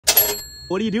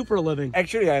What do you do for a living?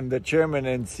 Actually, I'm the chairman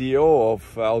and CEO of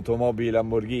Automobili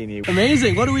Lamborghini.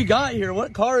 Amazing. What do we got here?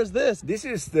 What car is this? This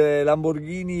is the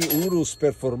Lamborghini Urus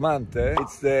Performante.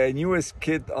 It's the newest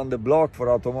kit on the block for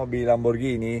Automobili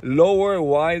Lamborghini. Lower,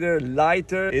 wider,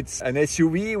 lighter. It's an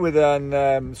SUV with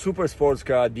a super sports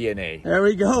car DNA. There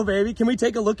we go, baby. Can we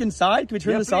take a look inside? Can we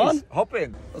turn this please. on? Hop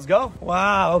in. Let's go.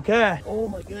 Wow, okay. Oh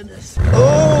my goodness.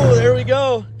 Oh, there we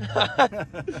go.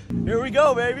 Here we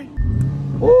go, baby.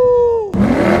 Woo!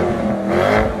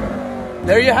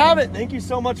 There you have it. Thank you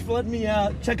so much for letting me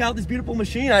check out this beautiful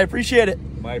machine. I appreciate it.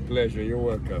 My pleasure. You're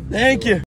welcome. Thank you.